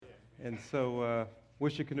And so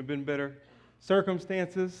wish it could have been better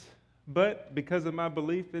circumstances, but because of my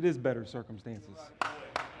belief, it is better circumstances.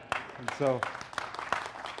 And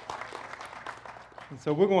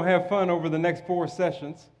so we're going to have fun over the next 4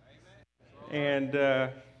 sessions and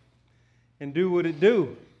do what it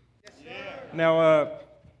do. Now,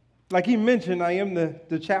 like he mentioned, I am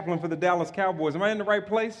the chaplain for the Dallas Cowboys. Am I in the right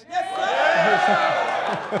place? Yes, sir!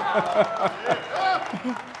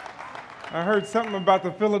 I heard something about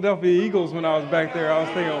the Philadelphia Eagles when I was back there. I was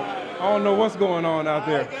thinking, I don't know what's going on out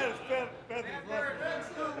there.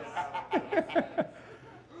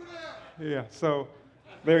 Yeah, so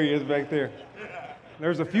there he is back there.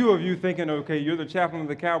 There's a few of you thinking, okay, you're the chaplain of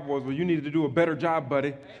the Cowboys. Well, you need to do a better job,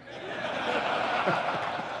 buddy.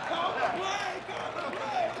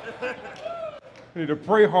 You need to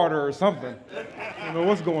pray harder or something. I don't know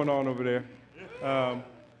what's going on over there.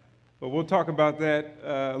 But we'll talk about that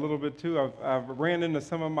a little bit too. I've ran into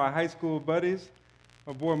some of my high school buddies.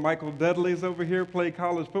 My boy Michael Dudley's over here, played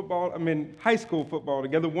high school football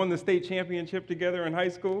together, won the state championship together in high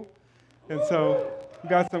school. And so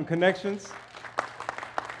got some connections.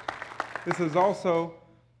 This is also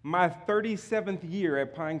my 37th year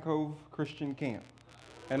at Pine Cove Christian Camp,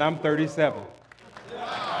 and I'm 37.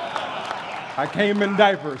 I came in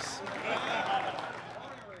diapers.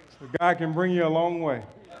 So God can bring you a long way.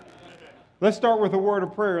 Let's start with a word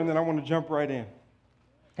of prayer, and then I want to jump right in.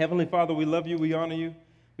 Heavenly Father, we love you, we honor you.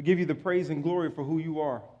 We give you the praise and glory for who you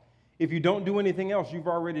are. If you don't do anything else, you've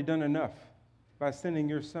already done enough by sending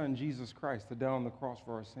your Son, Jesus Christ, to die on the cross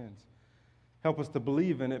for our sins. Help us to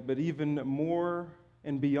believe in it, but even more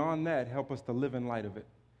and beyond that, help us to live in light of it.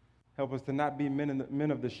 Help us to not be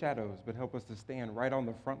men of the shadows, but help us to stand right on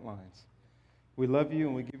the front lines. We love you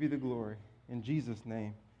and we give you the glory. In Jesus'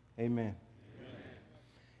 name, amen.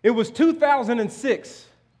 It was 2006.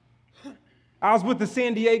 I was with the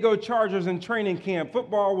San Diego Chargers in training camp.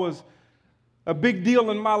 Football was a big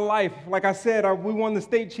deal in my life. Like I said, we won the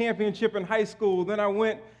state championship in high school. Then I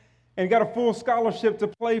went and got a full scholarship to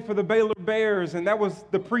play for the Baylor Bears, and that was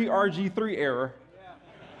the pre-RG3 era.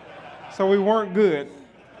 So we weren't good.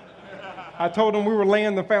 I told him we were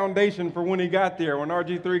laying the foundation for when he got there, when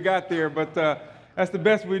RG3 got there, but that's the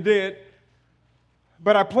best we did.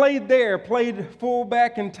 But I played there, played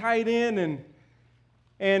fullback and tight end,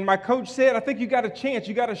 and my coach said, I think you got a chance,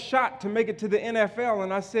 you got a shot to make it to the NFL.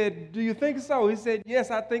 And I said, do you think so? He said,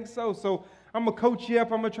 yes, I think so. So I'm going to coach you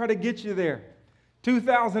up, I'm going to try to get you there.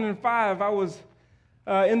 2005, I was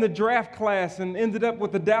in the draft class and ended up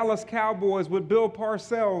with the Dallas Cowboys with Bill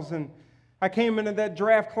Parcells. And I came into that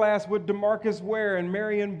draft class with DeMarcus Ware and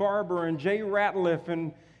Marion Barber and Jay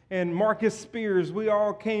Ratliff and Marcus Spears. We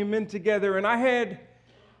all came in together, and I had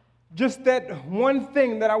just that one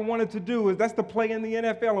thing that I wanted to do, is that's to play in the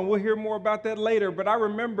NFL, and we'll hear more about that later. But I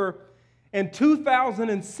remember in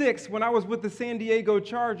 2006 when I was with the San Diego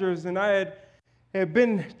Chargers, and I had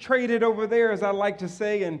been traded over there, as I like to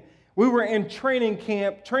say, and we were in training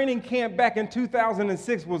camp. Training camp back in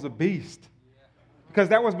 2006 was a beast, because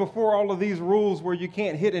that was before all of these rules where you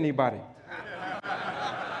can't hit anybody.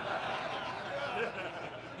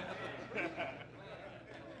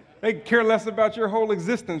 They care less about your whole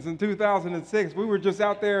existence in 2006. We were just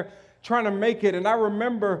out there trying to make it. And I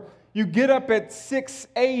remember you get up at 6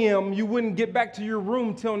 a.m., you wouldn't get back to your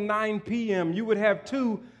room till 9 p.m. You would have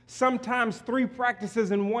 2, sometimes 3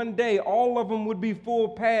 practices in one day. All of them would be full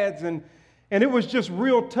pads, and it was just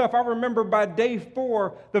real tough. I remember by day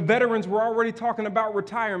 4, the veterans were already talking about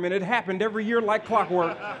retirement. It happened every year like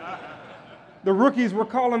clockwork. The rookies were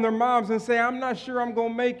calling their moms and saying, I'm not sure I'm going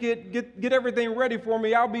to make it. Get everything ready for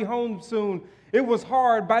me. I'll be home soon. It was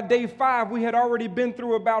hard. By day 5, we had already been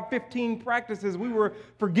through about 15 practices. We were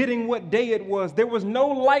forgetting what day it was. There was no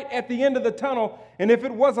light at the end of the tunnel, and if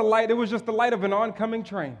it was a light, it was just the light of an oncoming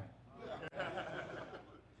train.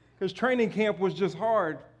 Because training camp was just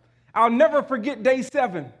hard. I'll never forget day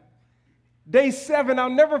 7. Day 7, I'll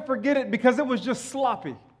never forget it because it was just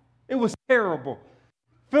sloppy. It was terrible.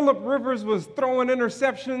 Phillip Rivers was throwing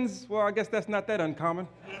interceptions. Well, I guess that's not that uncommon.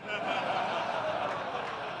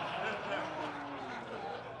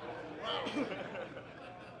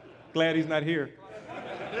 Glad he's not here.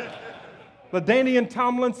 LaDainian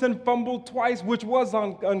Tomlinson fumbled twice, which was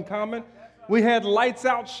uncommon. We had lights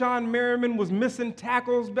out. Sean Merriman was missing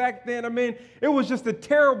tackles back then. I mean, it was just a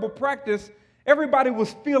terrible practice. Everybody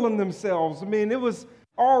was feeling themselves. I mean, it was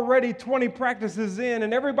already 20 practices in,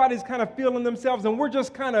 and everybody's kind of feeling themselves, and we're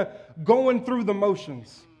just kind of going through the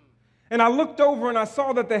motions. And I looked over and I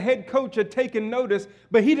saw that the head coach had taken notice,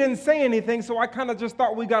 but he didn't say anything, so I kind of just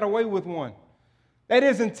thought we got away with one. That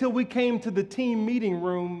is until we came to the team meeting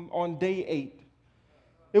room on day 8.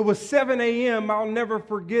 It was 7 a.m. I'll never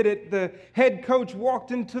forget it. The head coach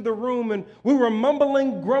walked into the room and we were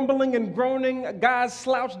mumbling, grumbling, and groaning. Guys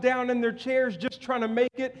slouched down in their chairs just trying to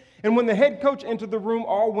make it. And when the head coach entered the room,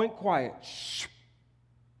 all went quiet. Shh.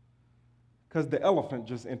 Because the elephant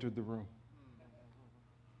just entered the room.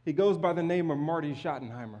 He goes by the name of Marty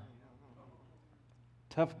Schottenheimer.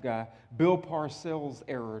 Tough guy, Bill Parcells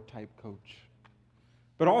error type coach.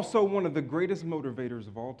 But also one of the greatest motivators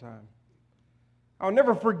of all time. I'll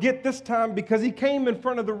never forget this time because he came in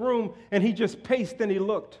front of the room and he just paced and he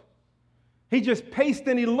looked. He just paced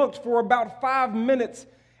and he looked for about 5 minutes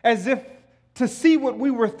as if to see what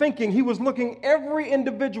we were thinking. He was looking every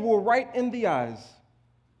individual right in the eyes.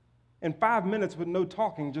 And 5 minutes with no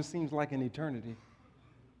talking just seems like an eternity.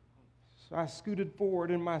 So I scooted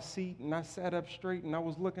forward in my seat and I sat up straight and I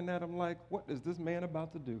was looking at him like, what is this man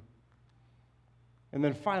about to do? And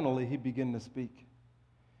then finally he began to speak.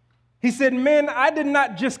 He said, men, I did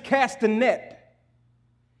not just cast a net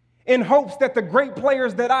in hopes that the great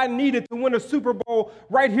players that I needed to win a Super Bowl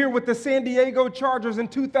right here with the San Diego Chargers in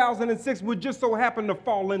 2006 would just so happen to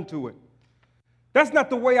fall into it. That's not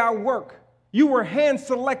the way I work. You were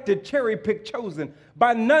hand-selected, cherry-picked, chosen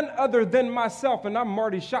by none other than myself, and I'm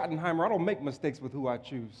Marty Schottenheimer. I don't make mistakes with who I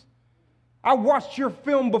choose. I watched your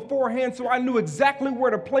film beforehand, so I knew exactly where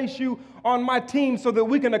to place you on my team so that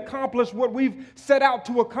we can accomplish what we've set out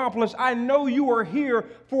to accomplish. I know you are here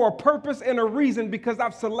for a purpose and a reason because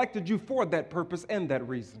I've selected you for that purpose and that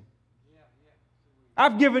reason.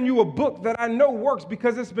 I've given you a book that I know works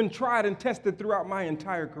because it's been tried and tested throughout my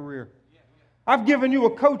entire career. I've given you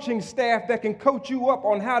a coaching staff that can coach you up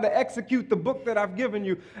on how to execute the book that I've given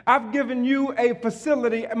you. I've given you a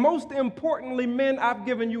facility. Most importantly, men, I've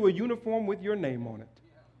given you a uniform with your name on it.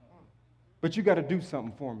 But you got to do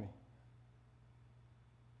something for me.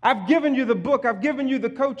 I've given you the book. I've given you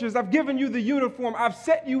the coaches. I've given you the uniform. I've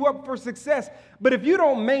set you up for success. But if you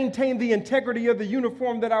don't maintain the integrity of the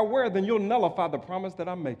uniform that I wear, then you'll nullify the promise that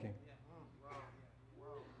I'm making.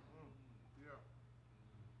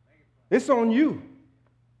 It's on you.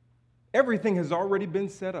 Everything has already been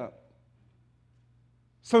set up.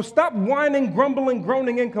 So stop whining, grumbling,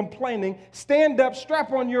 groaning, and complaining. Stand up,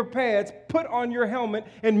 strap on your pads, put on your helmet,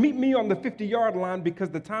 and meet me on the 50-yard line because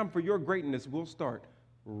the time for your greatness will start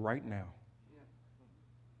right now.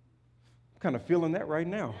 I'm kind of feeling that right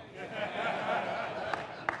now.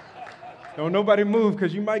 Don't nobody move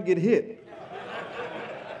because you might get hit.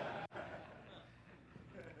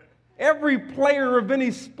 Every player of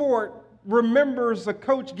any sport remembers a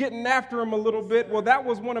coach getting after him a little bit. Well, that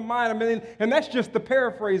was one of mine. And that's just the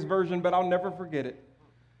paraphrase version, but I'll never forget it.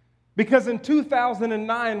 Because in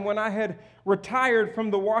 2009, when I had retired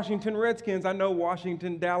from the Washington Redskins, I know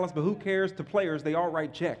Washington, Dallas, but who cares? To players, they all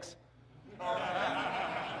write checks.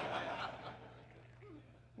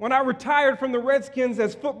 When I retired from the Redskins,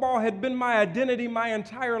 as football had been my identity my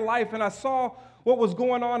entire life, and I saw what was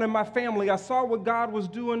going on in my family. I saw what God was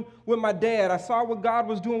doing with my dad. I saw what God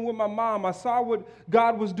was doing with my mom. I saw what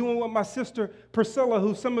God was doing with my sister Priscilla,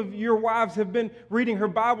 who some of your wives have been reading her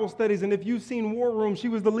Bible studies. And if you've seen War Room, she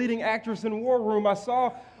was the leading actress in War Room. I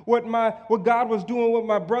saw what God was doing with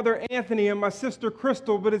my brother Anthony and my sister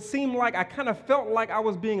Crystal, but it seemed like I kind of felt like I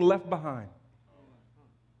was being left behind.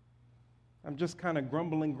 I'm just kind of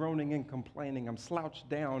grumbling, groaning, and complaining. I'm slouched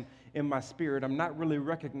down in my spirit. I'm not really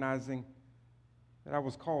recognizing that I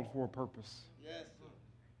was called for a purpose. Yes.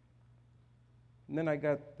 And then I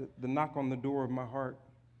got the knock on the door of my heart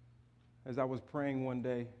as I was praying one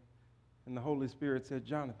day, and the Holy Spirit said,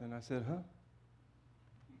 Johnathan. I said, huh?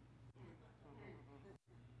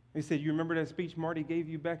 He said, you remember that speech Marty gave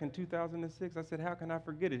you back in 2006? I said, how can I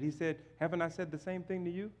forget it? He said, haven't I said the same thing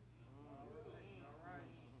to you?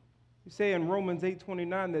 You say in Romans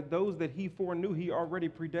 8:29 that those that he foreknew, he already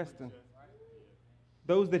predestined.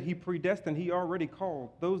 Those that he predestined, he already called.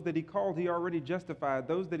 Those that he called, he already justified.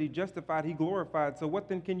 Those that he justified, he glorified. So what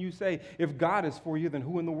then can you say? If God is for you, then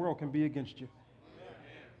who in the world can be against you?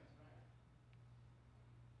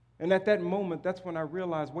 And at that moment, that's when I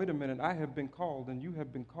realized, wait a minute, I have been called, and you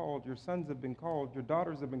have been called. Your sons have been called. Your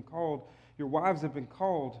daughters have been called. Your wives have been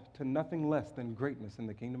called to nothing less than greatness in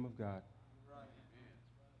the kingdom of God.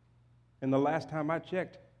 And the last time I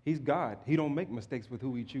checked, he's God. He don't make mistakes with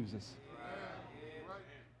who he chooses.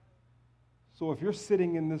 So if you're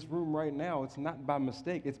sitting in this room right now, it's not by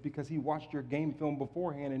mistake. It's because he watched your game film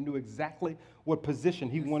beforehand and knew exactly what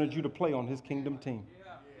position he wanted you to play on his kingdom team.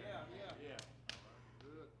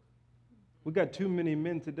 We got too many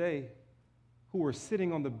men today who are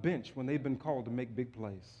sitting on the bench when they've been called to make big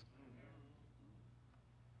plays.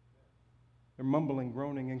 They're mumbling,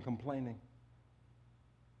 groaning, and complaining.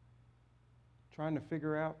 trying to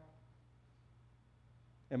figure out,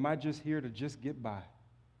 am I just here to just get by?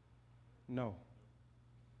 No.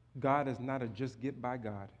 God is not a just get by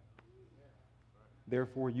God.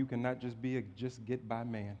 Therefore, you cannot just be a just get by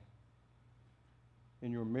man.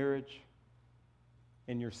 In your marriage,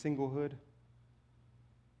 in your singlehood,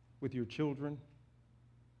 with your children,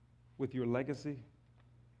 with your legacy,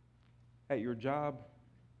 at your job,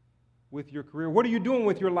 with your career. What are you doing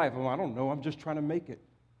with your life? Oh, I don't know. I'm just trying to make it.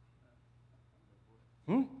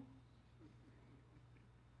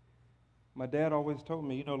 My dad always told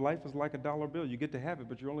me, life is like a dollar bill. You get to have it,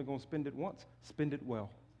 but you're only going to spend it once. Spend it well.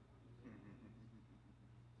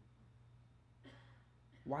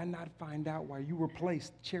 Why not find out why you were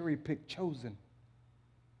placed, cherry-picked, chosen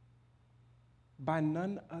by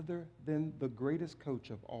none other than the greatest coach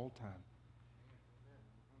of all time?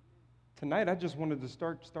 Tonight, I just wanted to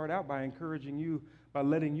start out by encouraging you, by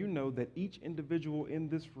letting you know that each individual in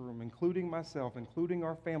this room, including myself, including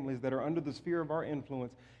our families that are under the sphere of our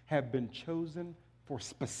influence, have been chosen for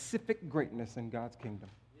specific greatness in God's kingdom.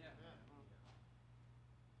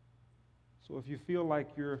 So if you feel like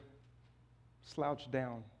you're slouched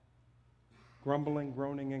down, grumbling,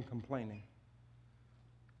 groaning, and complaining,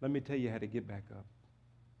 let me tell you how to get back up.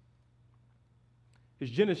 In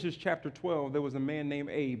Genesis chapter 12, there was a man named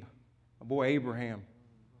Abe, a boy Abraham.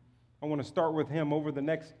 I want to start with him. Over the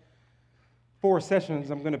next 4 sessions,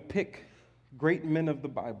 I'm going to pick great men of the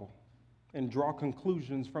Bible and draw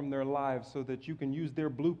conclusions from their lives so that you can use their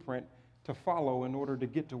blueprint to follow in order to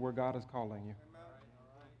get to where God is calling you.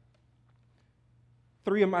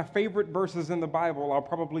 3 of my favorite verses in the Bible, I'll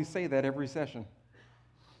probably say that every session.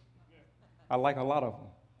 I like a lot of them.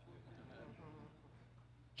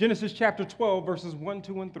 Genesis chapter 12, verses 1,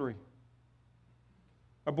 2, and 3.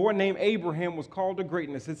 A boy named Abraham was called to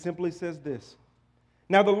greatness. It simply says this.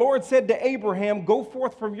 Now the Lord said to Abraham, go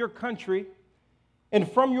forth from your country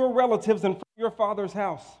and from your relatives and from your father's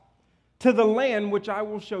house to the land which I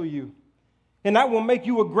will show you. And I will make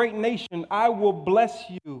you a great nation. I will bless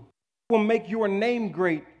you. I will make your name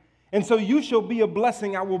great. And so you shall be a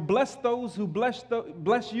blessing. I will bless those who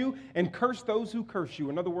bless you and curse those who curse you.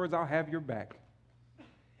 In other words, I'll have your back.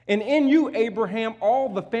 And in you, Abraham, all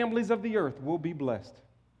the families of the earth will be blessed.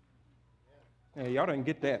 Hey, y'all didn't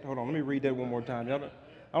get that. Hold on, let me read that one more time.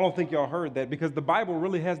 I don't think y'all heard that because the Bible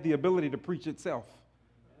really has the ability to preach itself.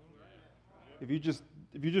 If you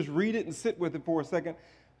just read it and sit with it for a second.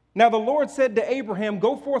 Now the Lord said to Abraham,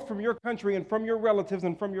 go forth from your country and from your relatives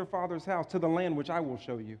and from your father's house to the land which I will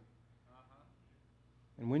show you.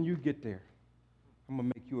 And when you get there, I'm going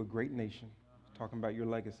to make you a great nation. Talking about your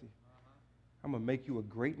legacy. I'm going to make you a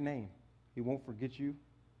great name. He won't forget you.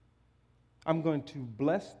 I'm going to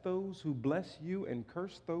bless those who bless you and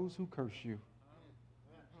curse those who curse you.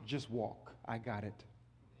 Just walk. I got it.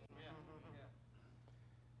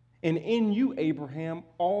 And in you, Abraham,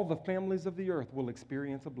 all the families of the earth will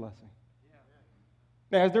experience a blessing.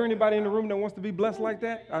 Now, is there anybody in the room that wants to be blessed like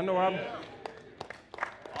that? I know I'm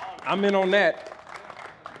in on that.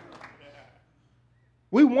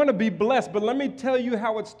 We want to be blessed, but let me tell you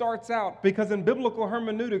how it starts out. Because in biblical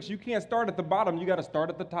hermeneutics, you can't start at the bottom. You got to start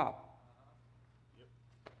at the top.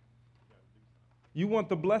 You want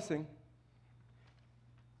the blessing?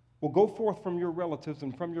 Well, go forth from your relatives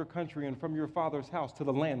and from your country and from your father's house to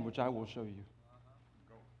the land which I will show you.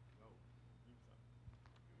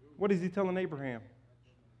 What is he telling Abraham?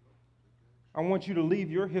 I want you to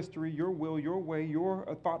leave your history, your will, your way, your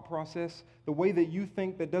thought process, the way that you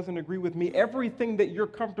think that doesn't agree with me, everything that you're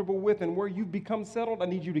comfortable with and where you've become settled, I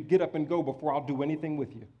need you to get up and go before I'll do anything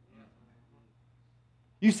with you.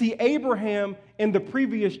 You see, Abraham in the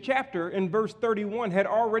previous chapter, in verse 31, had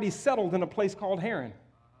already settled in a place called Haran.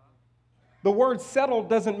 The word settled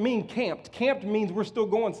doesn't mean camped. Camped means we're still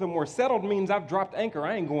going somewhere. Settled means I've dropped anchor.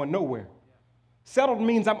 I ain't going nowhere. Settled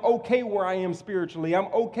means I'm okay where I am spiritually. I'm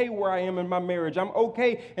okay where I am in my marriage. I'm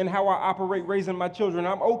okay in how I operate raising my children.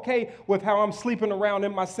 I'm okay with how I'm sleeping around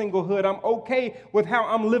in my singlehood. I'm okay with how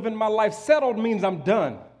I'm living my life. Settled means I'm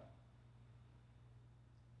done.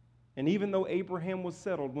 And even though Abraham was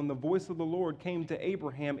settled, when the voice of the Lord came to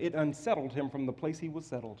Abraham, it unsettled him from the place he was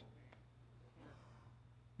settled.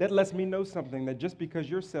 That lets me know something, that just because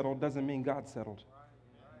you're settled doesn't mean God's settled.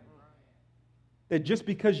 That just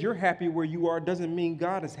because you're happy where you are doesn't mean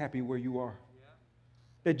God is happy where you are.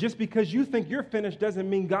 That just because you think you're finished doesn't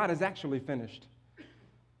mean God is actually finished.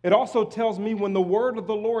 It also tells me when the word of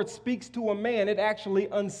the Lord speaks to a man, it actually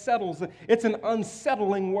unsettles. It's an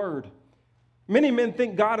unsettling word. Many men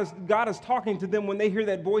think God is talking to them when they hear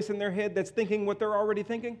that voice in their head that's thinking what they're already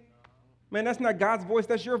thinking. Man, that's not God's voice,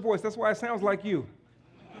 that's your voice. That's why it sounds like you.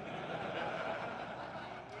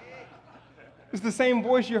 It's the same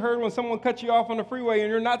voice you heard when someone cut you off on the freeway and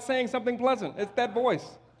you're not saying something pleasant. It's that voice.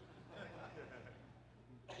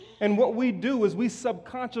 And what we do is we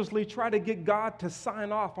subconsciously try to get God to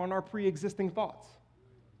sign off on our pre-existing thoughts.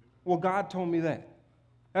 Well, God told me that.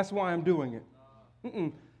 That's why I'm doing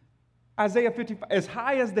it. Isaiah 55, as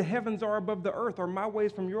high as the heavens are above the earth are my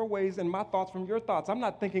ways from your ways and my thoughts from your thoughts. I'm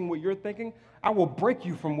not thinking what you're thinking. I will break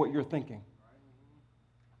you from what you're thinking.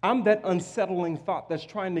 I'm that unsettling thought that's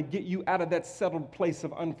trying to get you out of that settled place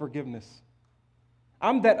of unforgiveness.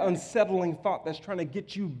 I'm that unsettling thought that's trying to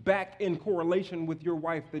get you back in correlation with your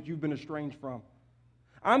wife that you've been estranged from.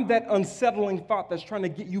 I'm that unsettling thought that's trying to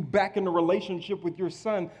get you back in a relationship with your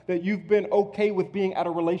son that you've been okay with being out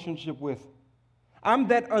of relationship with. I'm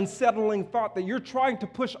that unsettling thought that you're trying to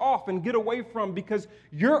push off and get away from because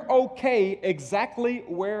you're okay exactly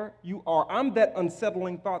where you are. I'm that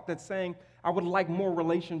unsettling thought that's saying, I would like more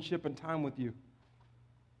relationship and time with you.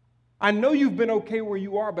 I know you've been okay where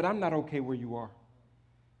you are, but I'm not okay where you are.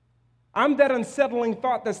 I'm that unsettling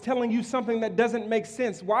thought that's telling you something that doesn't make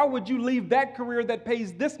sense. Why would you leave that career that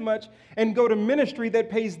pays this much and go to ministry that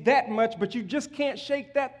pays that much, but you just can't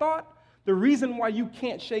shake that thought? The reason why you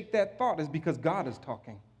can't shake that thought is because God is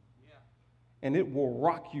talking. And it will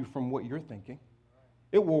rock you from what you're thinking.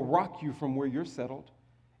 It will rock you from where you're settled.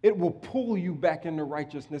 It will pull you back into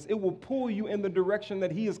righteousness. It will pull you in the direction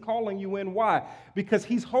that he is calling you in. Why? Because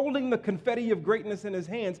he's holding the confetti of greatness in his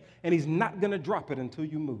hands, and he's not going to drop it until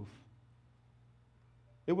you move.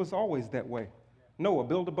 It was always that way. Noah,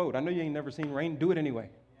 build a boat. I know you ain't never seen rain. Do it anyway.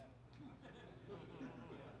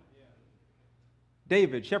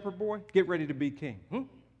 David, shepherd boy, get ready to be king. It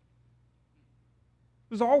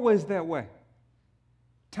was always that way.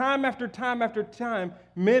 Time after time after time,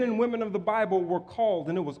 men and women of the Bible were called,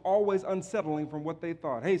 and it was always unsettling from what they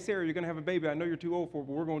thought. Hey, Sarah, you're going to have a baby. I know you're too old for it,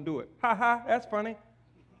 but we're going to do it. Ha ha, that's funny.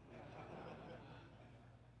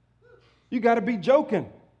 You got to be joking.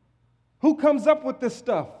 Who comes up with this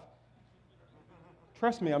stuff?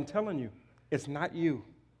 Trust me, I'm telling you, it's not you.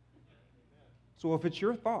 So if it's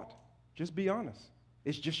your thought, just be honest.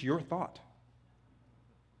 It's just your thought.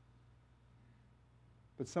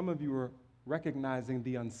 But some of you are recognizing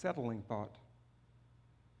the unsettling thought.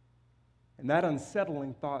 And that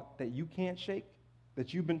unsettling thought that you can't shake,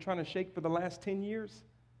 that you've been trying to shake for the last 10 years,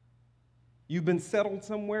 you've been settled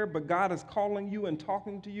somewhere, but God is calling you and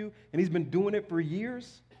talking to you, and he's been doing it for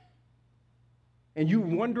years. And you're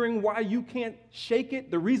wondering why you can't shake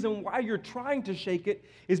it. The reason why you're trying to shake it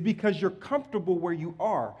is because you're comfortable where you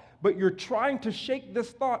are. But you're trying to shake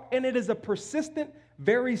this thought, and it is a persistent,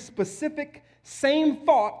 very specific, same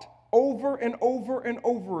thought over and over and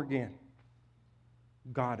over again.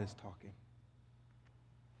 God is talking.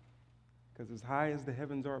 Because as high as the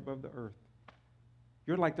heavens are above the earth,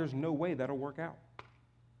 you're like, there's no way that'll work out.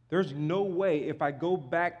 There's no way if I go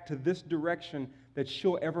back to this direction that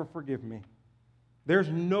she'll ever forgive me. There's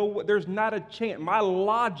not a chance. My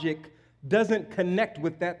logic doesn't connect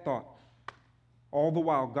with that thought. All the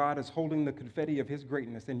while, God is holding the confetti of his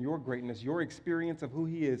greatness and your greatness, your experience of who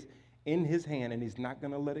he is in his hand, and he's not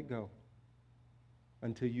going to let it go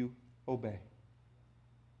until you obey.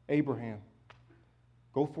 Abraham,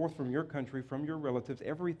 go forth from your country, from your relatives,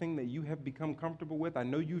 everything that you have become comfortable with. I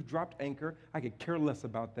know you've dropped anchor. I could care less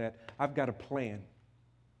about that. I've got a plan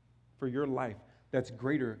for your life that's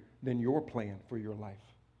greater than your plan for your life.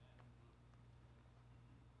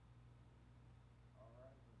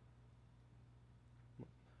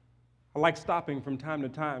 I like stopping from time to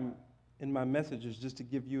time in my messages just to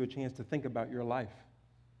give you a chance to think about your life.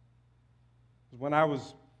 When I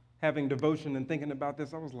was having devotion and thinking about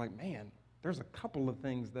this, I was like, man, there's a couple of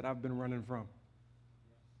things that I've been running from.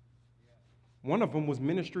 One of them was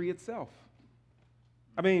ministry itself.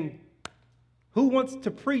 I mean, who wants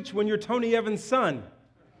to preach when you're Tony Evans' son?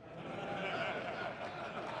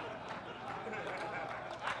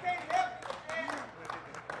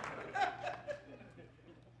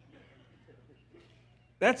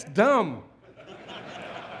 That's dumb.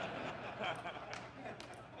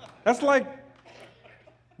 That's like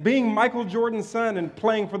being Michael Jordan's son and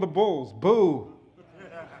playing for the Bulls. Boo.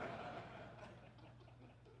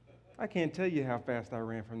 I can't tell you how fast I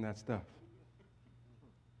ran from that stuff.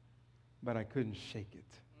 But I couldn't shake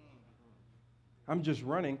it. I'm just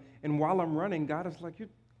running, and while I'm running, God is like, you're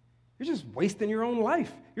just wasting your own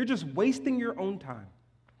life. You're just wasting your own time.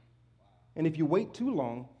 And if you wait too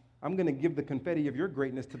long, I'm going to give the confetti of your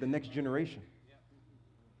greatness to the next generation.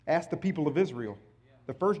 Ask the people of Israel.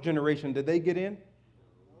 The first generation, did they get in?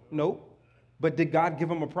 Nope. But did God give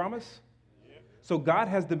them a promise? So God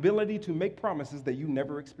has the ability to make promises that you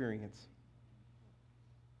never experience.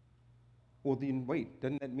 Well, then wait,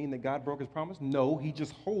 doesn't that mean that God broke his promise? No, he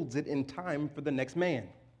just holds it in time for the next man.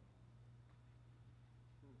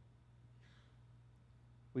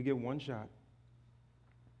 We get one shot.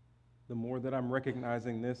 The more that I'm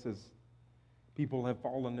recognizing this as people have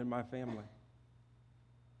fallen in my family,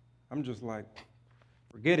 I'm just like,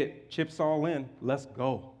 forget it, chips all in, let's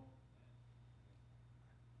go.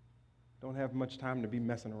 Don't have much time to be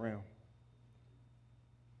messing around.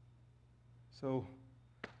 So,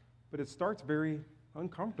 but it starts very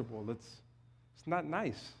uncomfortable. It's not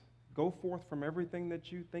nice. Go forth from everything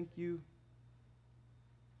that you think you.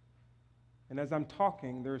 And as I'm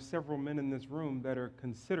talking, there are several men in this room that are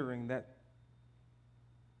considering that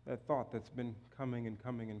thought that's been coming and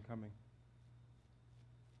coming and coming.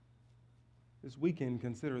 This weekend,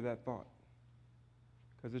 consider that thought.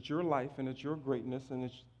 Because it's your life and it's your greatness and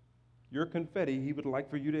it's your confetti he would like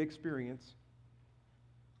for you to experience.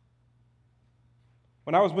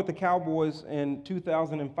 When I was with the Cowboys in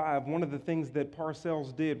 2005, one of the things that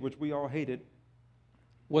Parcells did, which we all hated,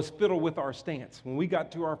 was fiddle with our stance. When we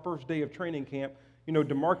got to our first day of training camp,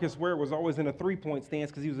 DeMarcus Ware was always in a three-point stance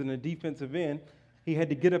because he was in a defensive end. He had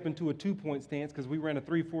to get up into a two-point stance because we ran a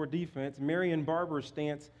 3-4 defense. Marion Barber's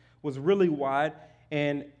stance was really wide,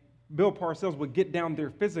 and Bill Parcells would get down there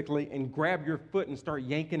physically and grab your foot and start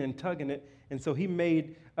yanking and tugging it. And so he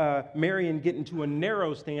made Marion get into a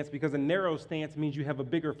narrow stance because a narrow stance means you have a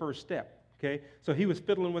bigger first step. Okay, so he was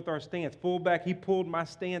fiddling with our stance. Fullback, he pulled my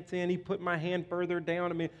stance in. He put my hand further down.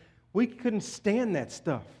 I mean, we couldn't stand that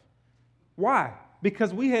stuff. Why?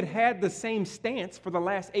 Because we had the same stance for the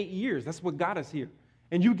last 8 years. That's what got us here.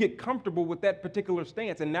 And you get comfortable with that particular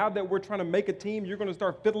stance. And now that we're trying to make a team, you're going to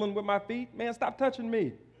start fiddling with my feet? Man, stop touching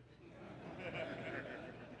me.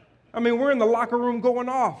 I mean, we're in the locker room going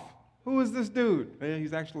off. Who is this dude?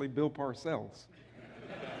 He's actually Bill Parcells.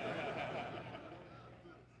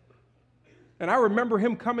 And I remember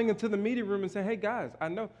him coming into the media room and saying, hey, guys, I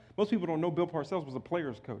know most people don't know Bill Parcells was a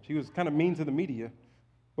player's coach. He was kind of mean to the media,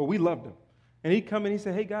 but we loved him. And he'd come in and he'd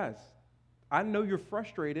say, hey, guys, I know you're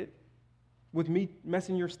frustrated with me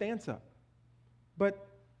messing your stance up, but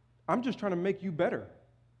I'm just trying to make you better.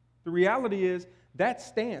 The reality is that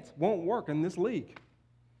stance won't work in this league.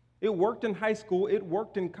 It worked in high school. It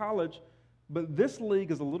worked in college. But this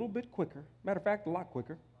league is a little bit quicker. Matter of fact, a lot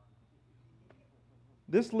quicker.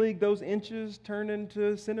 This league, those inches turn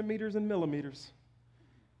into centimeters and millimeters.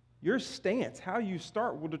 Your stance, how you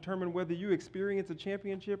start, will determine whether you experience a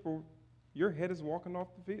championship or your head is walking off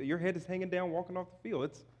the field. Your head is hanging down, walking off the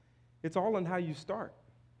field. It's all in how you start.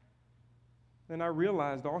 And I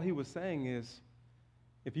realized all he was saying is,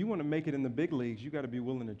 if you want to make it in the big leagues, you got to be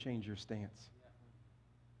willing to change your stance.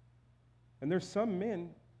 And there's some men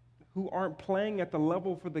who aren't playing at the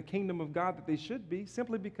level for the kingdom of God that they should be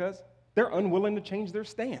simply because they're unwilling to change their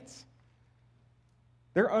stance.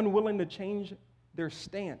 They're unwilling to change their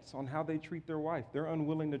stance on how they treat their wife. They're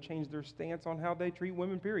unwilling to change their stance on how they treat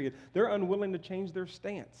women, period. They're unwilling to change their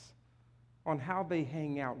stance on how they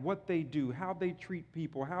hang out, what they do, how they treat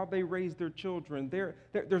people, how they raise their children.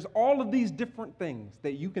 There's all of these different things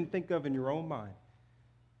that you can think of in your own mind.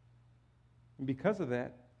 And because of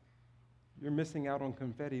that, you're missing out on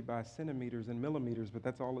confetti by centimeters and millimeters, but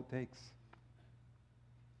that's all it takes.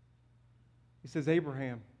 He says,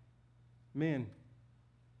 Abraham, men,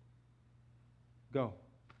 go.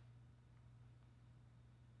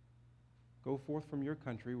 Go forth from your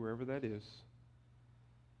country, wherever that is,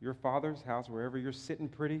 your father's house, wherever you're sitting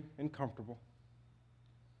pretty and comfortable,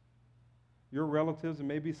 your relatives, and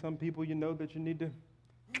maybe some people you know that you need to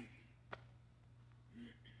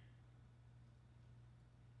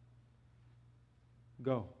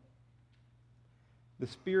go. The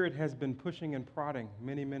Spirit has been pushing and prodding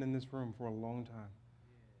many men in this room for a long time.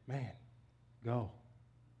 Man, go.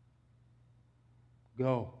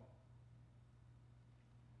 Go.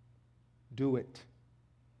 Do it.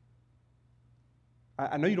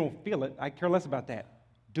 I know you don't feel it. I care less about that.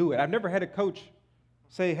 Do it. I've never had a coach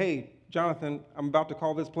say, hey, Johnathan, I'm about to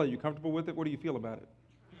call this play. You comfortable with it? What do you feel about it?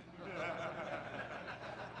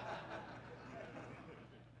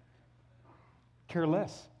 Care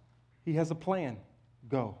less. He has a plan.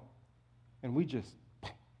 Go. And we just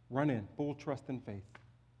run in, full trust and faith.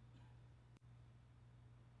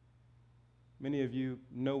 Many of you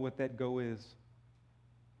know what that go is.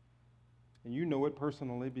 And you know it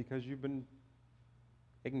personally because you've been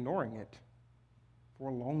ignoring it for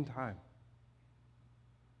a long time.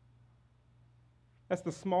 That's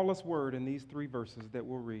the smallest word in these 3 verses that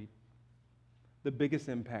we'll read. The biggest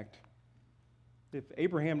impact. If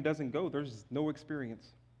Abraham doesn't go, there's no experience.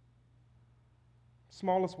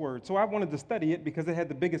 Smallest word. So I wanted to study it because it had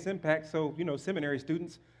the biggest impact. So, seminary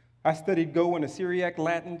students, I studied go in Syriac,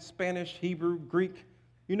 Latin, Spanish, Hebrew, Greek.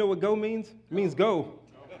 You know what go means? It means go.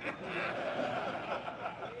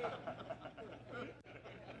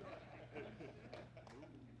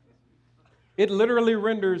 It literally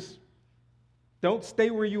renders, don't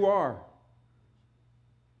stay where you are.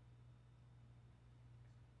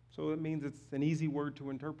 So it means it's an easy word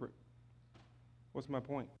to interpret. What's my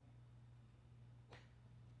point?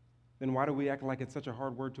 Then why do we act like it's such a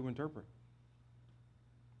hard word to interpret?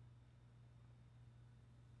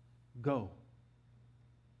 Go.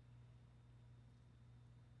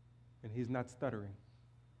 And he's not stuttering.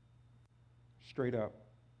 Straight up.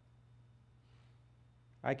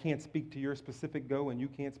 I can't speak to your specific go, and you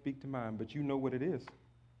can't speak to mine, but you know what it is.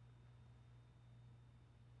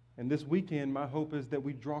 And this weekend, my hope is that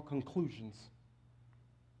we draw conclusions.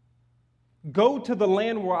 Go to the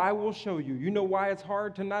land where I will show you. You know why it's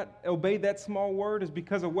hard to not obey that small word? Is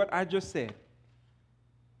because of what I just said.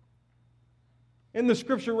 In the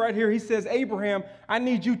scripture right here, he says, Abraham, I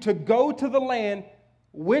need you to go to the land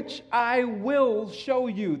which I will show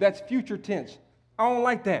you. That's future tense. I don't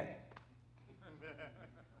like that.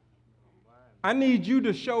 I need you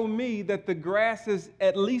to show me that the grass is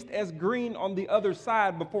at least as green on the other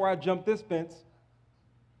side before I jump this fence.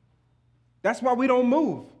 That's why we don't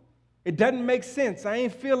move. It doesn't make sense. I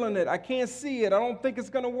ain't feeling it. I can't see it. I don't think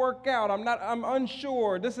it's going to work out. I'm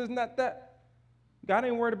unsure. This is not that. God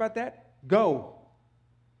ain't worried about that. Go.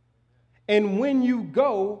 And when you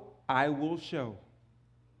go, I will show.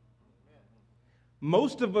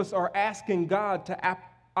 Most of us are asking God to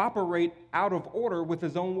operate out of order with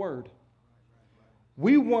his own word.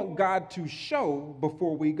 We want God to show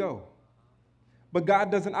before we go. But God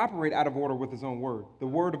doesn't operate out of order with his own word. The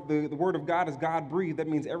word of God is God-breathed. That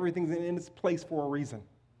means everything's in its place for a reason.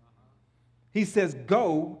 He says,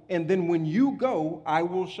 go, and then when you go, I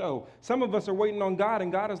will show. Some of us are waiting on God,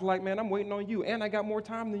 and God is like, man, I'm waiting on you, and I got more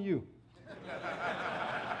time than you.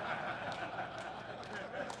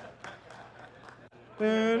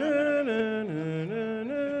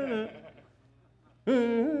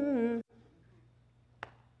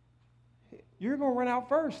 You're going to run out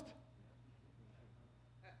first.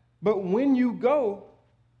 But when you go,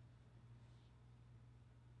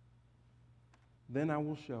 then I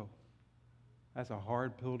will show. That's a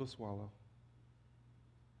hard pill to swallow.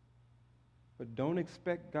 But don't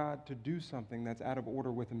expect God to do something that's out of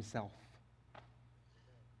order with himself.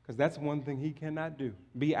 Because that's one thing he cannot do,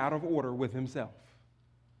 be out of order with himself.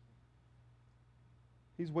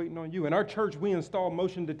 He's waiting on you. In our church, we install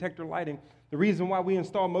motion detector lighting. The reason why we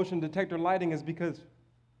install motion detector lighting is because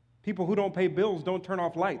people who don't pay bills don't turn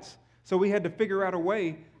off lights. So we had to figure out a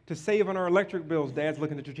way to save on our electric bills. Dad's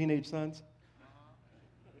looking at your teenage sons.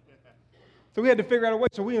 So we had to figure out a way.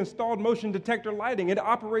 So we installed motion detector lighting. It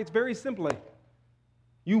operates very simply.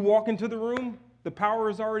 You walk into the room, the power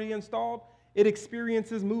is already installed. It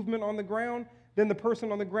experiences movement on the ground. Then the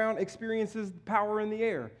person on the ground experiences power in the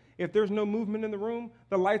air. If there's no movement in the room,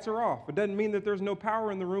 the lights are off. It doesn't mean that there's no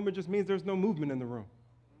power in the room. It just means there's no movement in the room.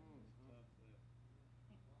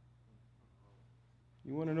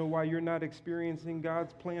 You want to know why you're not experiencing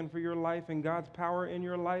God's plan for your life and God's power in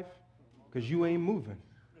your life? Because you ain't moving.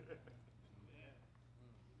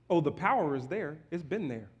 Oh, the power is there. It's been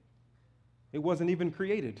there. It wasn't even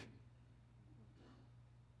created.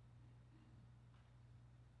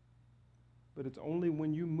 But it's only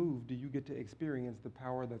when you move do you get to experience the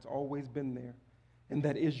power that's always been there, and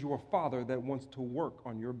that is your Father that wants to work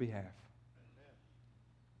on your behalf.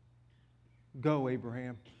 Go,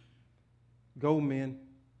 Abraham. Go, men.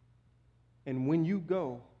 And when you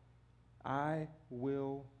go, I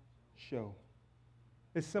will show.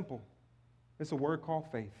 It's simple. It's a word called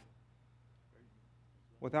faith.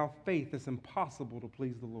 Without faith, it's impossible to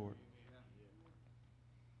please the Lord.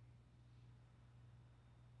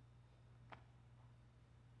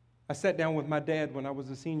 I sat down with my dad when I was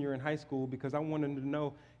a senior in high school because I wanted to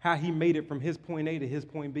know how he made it from his point A to his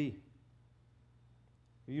point B.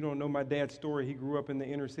 You don't know my dad's story. He grew up in the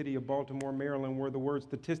inner city of Baltimore, Maryland, where the word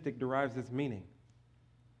statistic derives its meaning.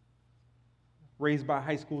 Raised by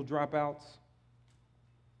high school dropouts,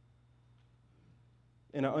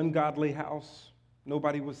 in an ungodly house.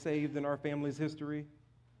 Nobody was saved in our family's history.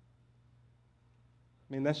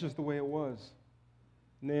 I mean, that's just the way it was.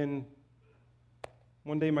 And then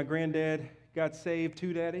one day my granddad got saved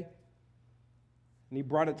too, Daddy. And he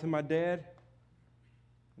brought it to my dad.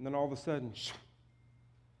 And then all of a sudden,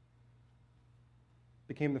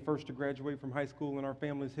 became the first to graduate from high school in our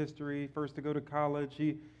family's history, first to go to college.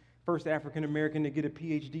 First African American to get a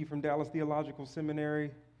PhD from Dallas Theological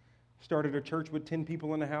Seminary, Started a church with 10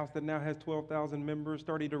 people in the house that now has 12,000 members.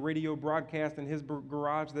 Started a radio broadcast in his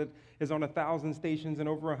garage that is on 1,000 stations in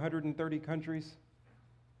over 130 countries.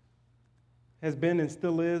 Has been and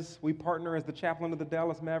still is. We partner as the chaplain of the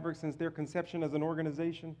Dallas Mavericks since their conception as an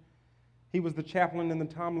organization. He was the chaplain in the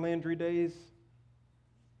Tom Landry days.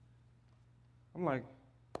 I'm like,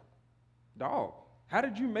 dog, how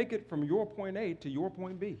did you make it from your point A to your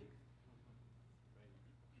point B?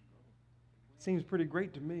 Seems pretty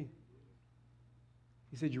great to me.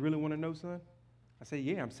 He said, you really want to know, son? I said,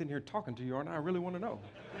 yeah, I'm sitting here talking to you, aren't I? I really want to know.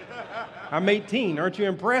 I'm 18. Aren't you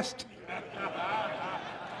impressed?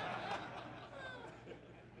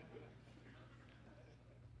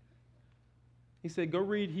 He said, go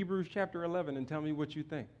read Hebrews chapter 11 and tell me what you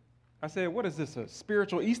think. I said, what is this, a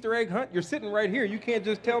spiritual Easter egg hunt? You're sitting right here. You can't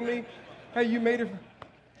just tell me how you made it.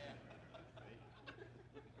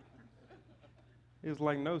 He was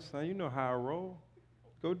like, no, son, you know how I roll.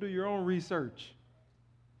 Go do your own research.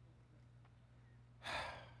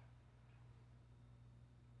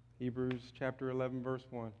 Hebrews chapter 11, verse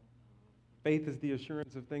 1. Faith is the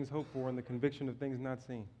assurance of things hoped for and the conviction of things not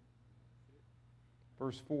seen.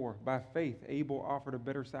 Verse 4, by faith, Abel offered a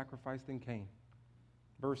better sacrifice than Cain.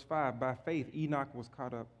 Verse 5, by faith, Enoch was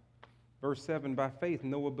caught up. Verse 7, by faith,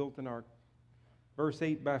 Noah built an ark. Verse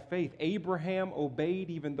 8, by faith, Abraham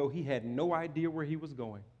obeyed even though he had no idea where he was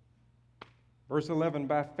going. Verse 11,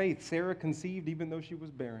 by faith, Sarah conceived even though she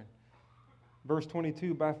was barren. Verse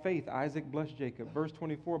 22, by faith, Isaac blessed Jacob. Verse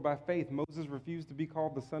 24, by faith, Moses refused to be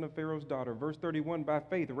called the son of Pharaoh's daughter. Verse 31, by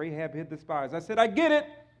faith, Rahab hid the spies. I said, I get it.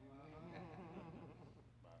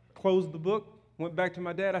 Closed the book, went back to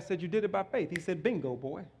my dad. I said, you did it by faith. He said, bingo,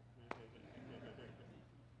 boy.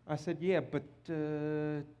 I said, yeah, but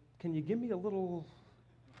can you give me a little...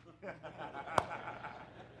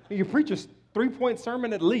 You preach a 3-point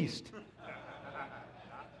sermon at least.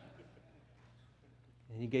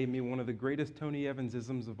 And he gave me one of the greatest Tony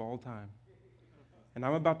Evans-isms of all time. And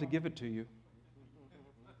I'm about to give it to you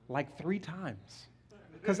like 3 times.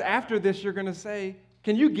 Because after this, you're going to say,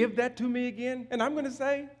 can you give that to me again? And I'm going to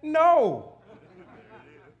say, no.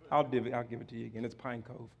 I'll give it to you again. It's Pine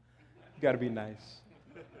Cove. You got to be nice.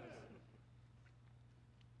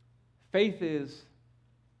 Faith is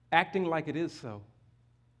acting like it is so,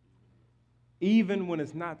 even when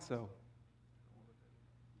it's not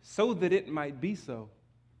so that it might be so,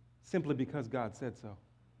 simply because God said so.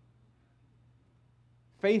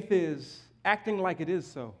 Faith is acting like it is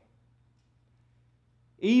so,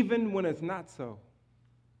 even when it's not so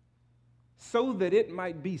that it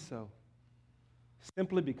might be so,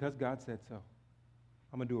 simply because God said so.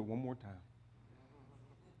 I'm going to do it one more time.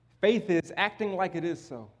 Faith is acting like it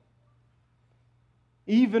is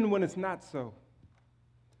even when it's not so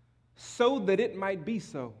that it might be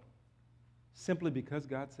so, simply because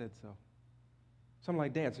God said so. So I'm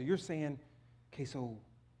like, Dad, so you're saying, okay, so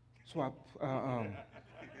I,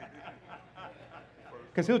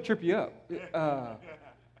 because he'll trip you up.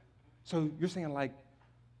 So you're saying, like,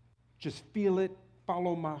 just feel it,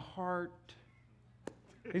 follow my heart.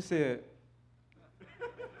 He said,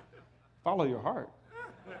 follow your heart.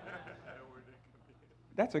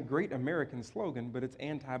 That's a great American slogan, but it's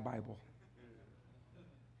anti-Bible.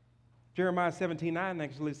 Jeremiah 17:9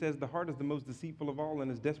 actually says, the heart is the most deceitful of all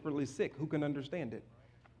and is desperately sick. Who can understand it?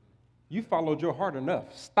 You followed your heart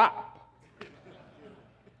enough. Stop.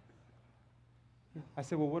 I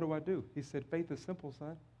said, well, what do I do? He said, faith is simple,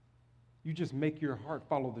 son. You just make your heart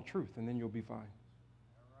follow the truth, and then you'll be fine. All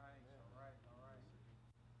right.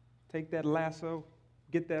 Take that lasso,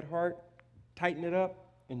 get that heart, tighten it up,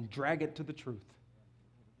 and drag it to the truth.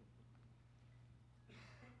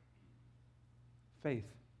 Faith.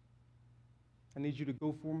 I need you to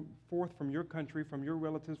go forth from your country, from your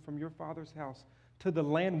relatives, from your father's house, to the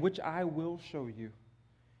land which I will show you.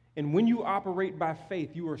 And when you operate by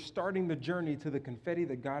faith, you are starting the journey to the confetti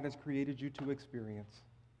that God has created you to experience.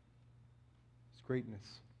 It's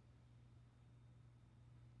greatness.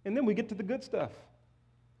 And then we get to the good stuff.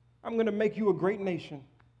 I'm going to make you a great nation.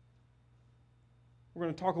 We're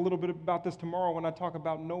going to talk a little bit about this tomorrow when I talk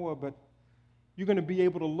about Noah, but you're going to be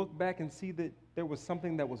able to look back and see that there was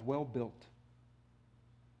something that was well built.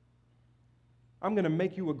 I'm going to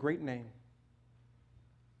make you a great name.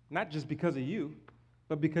 Not just because of you,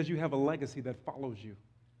 but because you have a legacy that follows you.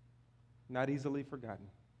 Not easily forgotten.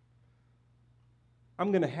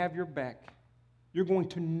 I'm going to have your back. You're going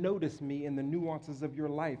to notice me in the nuances of your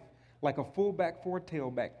life, like a fullback for a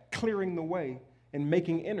tailback, clearing the way and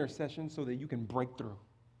making intercession so that you can break through.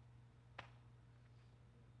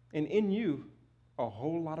 And in you, a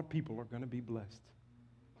whole lot of people are going to be blessed.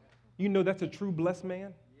 You know that's a true blessed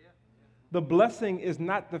man? The blessing is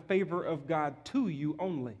not the favor of God to you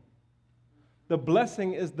only. The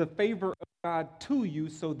blessing is the favor of God to you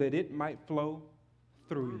so that it might flow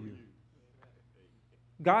through you.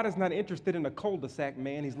 God is not interested in a cul-de-sac,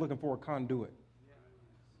 man. He's looking for a conduit.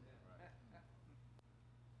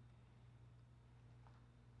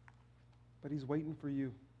 But he's waiting for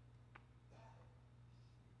you.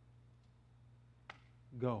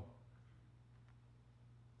 Go.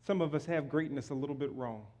 Some of us have greatness a little bit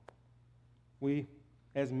wrong. We,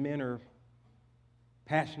 as men, are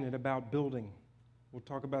passionate about building. We'll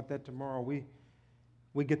talk about that tomorrow.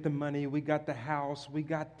 We get the money, we got the house, we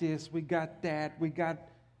got this, we got that,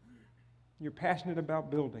 You're passionate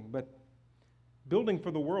about building, but building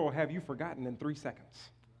for the world will have you forgotten in 3 seconds.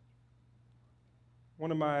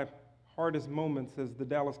 One of my hardest moments as the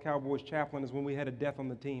Dallas Cowboys chaplain is when we had a death on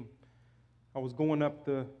the team. I was going up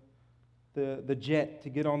the jet to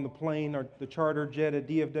get on the plane, or the charter jet at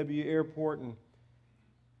DFW Airport, and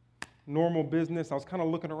normal business. I was kind of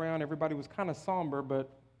looking around. Everybody was kind of somber, but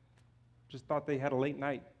just thought they had a late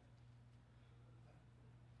night.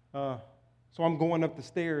 So I'm going up the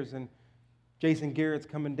stairs, and Jason Garrett's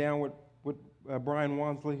coming down with Brian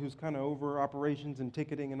Wansley, who's kind of over operations and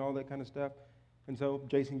ticketing and all that kind of stuff. And so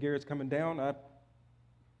Jason Garrett's coming down. I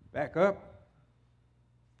back up.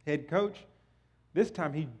 Head coach. This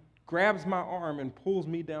time he grabs my arm and pulls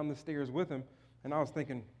me down the stairs with him. And I was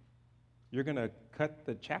thinking, you're going to cut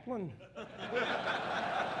the chaplain?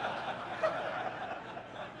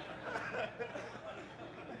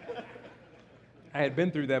 I had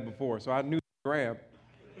been through that before, so I knew the grab.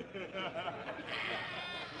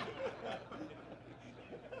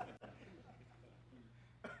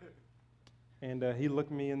 And he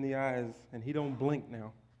looked me in the eyes, and he don't blink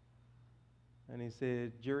now. And he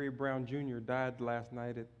said, Jerry Brown Jr. died last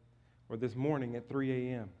night or this morning at 3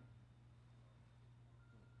 a.m.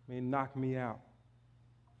 I mean, knocked me out.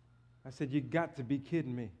 I said, you got to be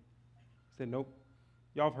kidding me. He said, nope.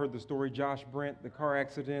 Y'all have heard the story, Josh Brent, the car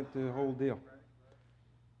accident, the whole deal.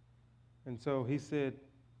 And so he said,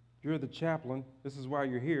 you're the chaplain. This is why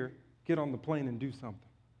you're here. Get on the plane and do something.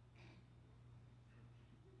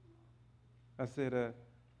 I said,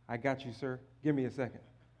 I got you, sir. Give me a second.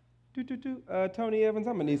 Tony Evans,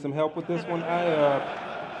 I'm going to need some help with this one.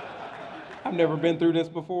 I've never been through this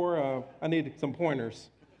before. I need some pointers.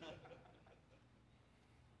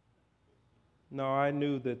 No, I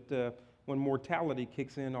knew that when mortality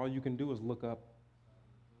kicks in, all you can do is look up.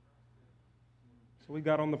 So we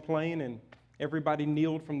got on the plane, and everybody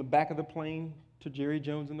kneeled from the back of the plane to Jerry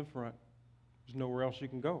Jones in the front. There's nowhere else you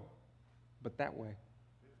can go but that way.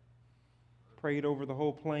 Prayed over the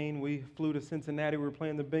whole plane. We flew to Cincinnati. We were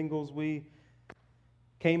playing the Bengals. We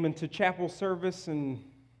came into chapel service, and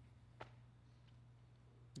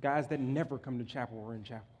guys that never come to chapel were in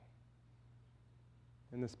chapel.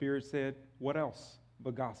 And the Spirit said, what else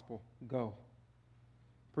but gospel? Go.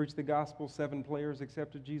 Preach the gospel. 7 players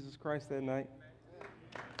accepted Jesus Christ that night.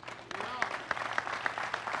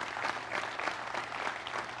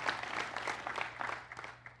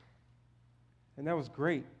 And that was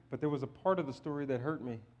great, but there was a part of the story that hurt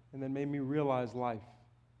me and that made me realize life.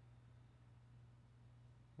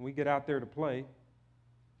 When we get out there to play,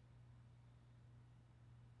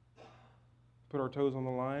 put our toes on the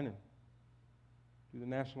line and do the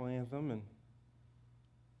national anthem, and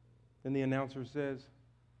then the announcer says,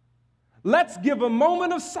 let's give a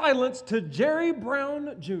moment of silence to Jerry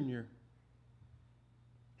Brown Jr.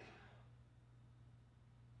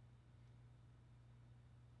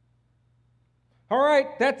 All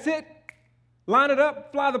right, that's it. Line it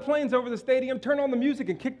up, fly the planes over the stadium, turn on the music,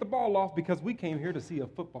 and kick the ball off because we came here to see a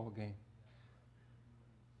football game.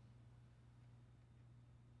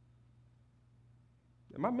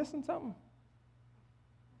 Am I missing something?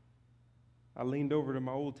 I leaned over to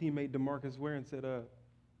my old teammate DeMarcus Ware and said,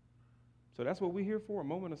 so that's what we're here for, a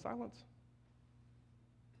moment of silence?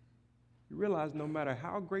 You realize no matter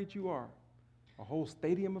how great you are, a whole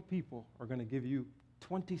stadium of people are going to give you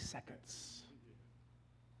 20 seconds.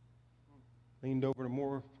 Leaned over to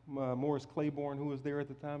Morris Claiborne, who was there at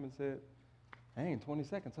the time, and said, dang, 20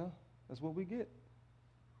 seconds, huh? That's what we get.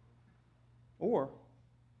 Or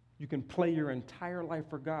you can play your entire life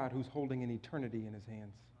for God who's holding an eternity in his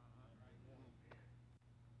hands.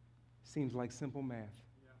 Seems like simple math.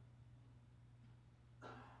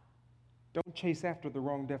 Don't chase after the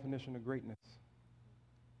wrong definition of greatness.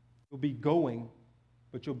 You'll be going,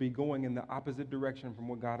 but you'll be going in the opposite direction from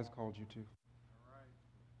what God has called you to.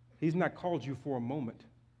 He's not called you for a moment.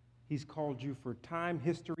 He's called you for time,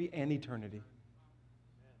 history, and eternity.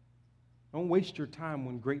 Don't waste your time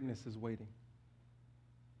when greatness is waiting.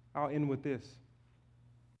 I'll end with this.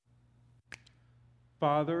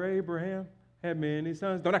 Father Abraham had many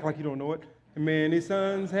sons. Don't act like you don't know it. Many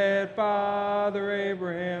sons had Father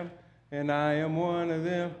Abraham, and I am one of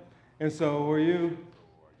them, and so are you.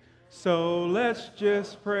 So let's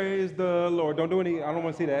just praise the Lord. Don't do any, I don't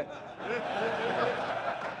want to see that.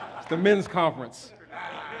 It's the men's conference.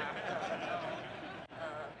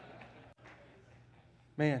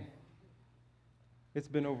 Man, it's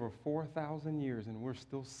been over 4,000 years, and we're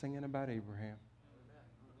still singing about Abraham.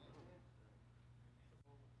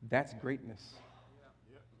 That's greatness.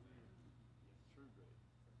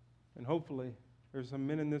 And hopefully, there's some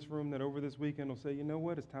men in this room that over this weekend will say, you know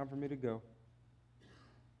what, it's time for me to go.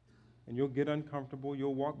 And you'll get uncomfortable.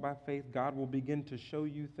 You'll walk by faith. God will begin to show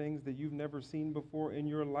you things that you've never seen before in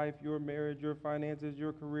your life, your marriage, your finances,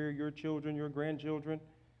 your career, your children, your grandchildren.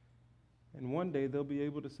 And one day they'll be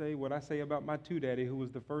able to say what I say about my two daddy, who was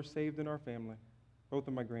the first saved in our family, both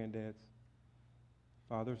of my granddads.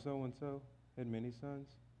 Father so-and-so had many sons,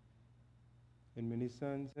 and many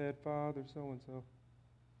sons had father so-and-so,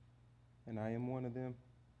 and I am one of them.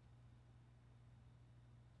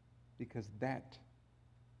 Because that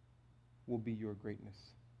will be your greatness.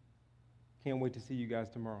 Can't wait to see you guys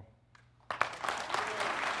tomorrow.